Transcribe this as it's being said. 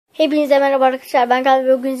Hepinize merhaba arkadaşlar. Ben Kalbi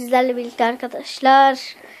ve bugün sizlerle birlikte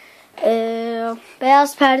arkadaşlar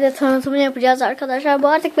beyaz perde tanıtımını yapacağız arkadaşlar. Bu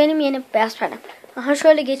artık benim yeni beyaz perdem. Aha,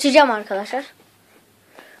 şöyle geçeceğim arkadaşlar.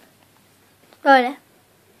 Böyle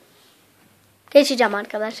geçeceğim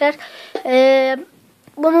arkadaşlar.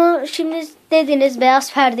 Bunu şimdi dediniz,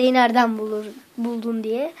 beyaz perdeyi nereden buldun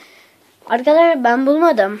diye. Arkadaşlar ben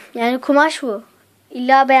bulmadım. Yani kumaş bu.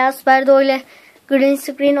 İlla beyaz perde öyle green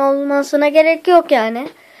screen olmasına gerek yok yani.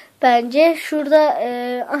 Bence şurada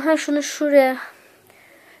aha şunu şuraya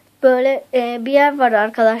böyle bir yer var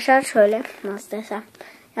arkadaşlar, şöyle nasıl desem,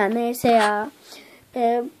 yani neyse ya,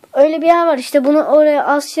 öyle bir yer var işte, bunu oraya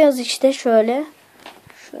asacağız işte, şöyle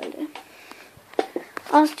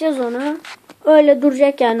asacağız onu, öyle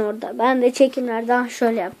duracak yani orada. Ben de çekimlerden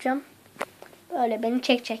şöyle yapacağım, böyle beni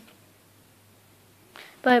çekecek,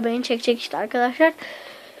 böyle beni çekecek işte arkadaşlar.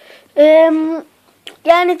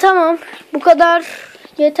 Yani tamam, bu kadar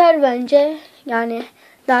yeter bence. Yani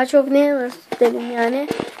daha çok ne göstereyim yani.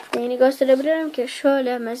 Neyini gösterebilirim ki?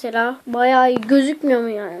 Şöyle mesela, bayağı iyi gözükmüyor mu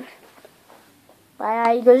yani?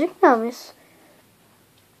 Bayağı iyi gözükmüyor muyuz?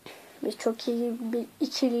 Biz çok iyi bir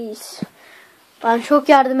ikiliyiz. Bana çok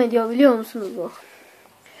yardım ediyor, biliyor musunuz bu?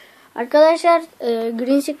 Arkadaşlar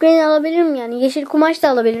green screen alabilirim, yani yeşil kumaş da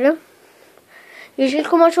alabilirim. Yeşil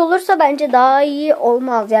kumaş olursa bence daha iyi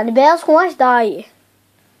olmaz. Yani beyaz kumaş daha iyi.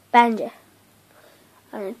 Bence.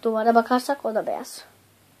 Hani duvara bakarsak o da beyaz.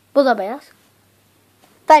 Bu da beyaz.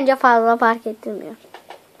 Bence fazla fark ettirmiyor.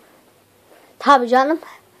 Tabii canım.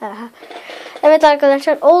 Evet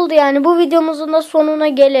arkadaşlar, oldu yani. Bu videomuzun da sonuna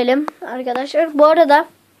gelelim arkadaşlar. Bu arada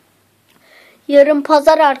yarın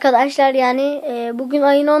pazar arkadaşlar, yani bugün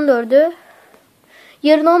ayın 14'ü.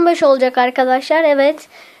 Yarın 15 olacak arkadaşlar. Evet.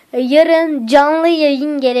 Yarın canlı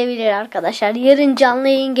yayın gelebilir arkadaşlar. Yarın canlı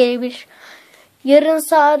yayın gelebilir. Yarın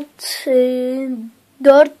saat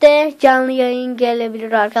 4'te canlı yayın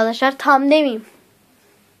gelebilir arkadaşlar. Tam demeyeyim.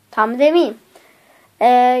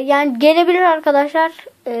 Yani gelebilir arkadaşlar.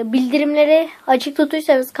 Bildirimleri açık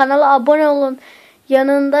tutuysanız kanala abone olun.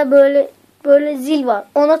 Yanında böyle zil var.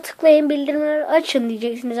 Ona tıklayın, bildirimleri açın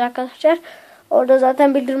diyeceksiniz arkadaşlar. Orada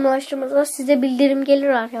zaten bildirim ulaştığımızda size bildirim gelir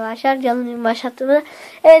arkadaşlar. Canlı yayın başlattığımda.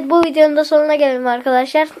 Evet, bu videonun da sonuna gelelim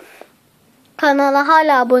arkadaşlar. Kanala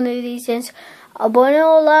hala abone değilseniz abone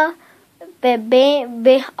ola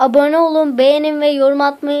ve abone olun, beğenin ve yorum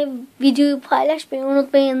atmayı, videoyu paylaşmayı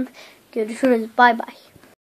unutmayın. Görüşürüz. Bay bay.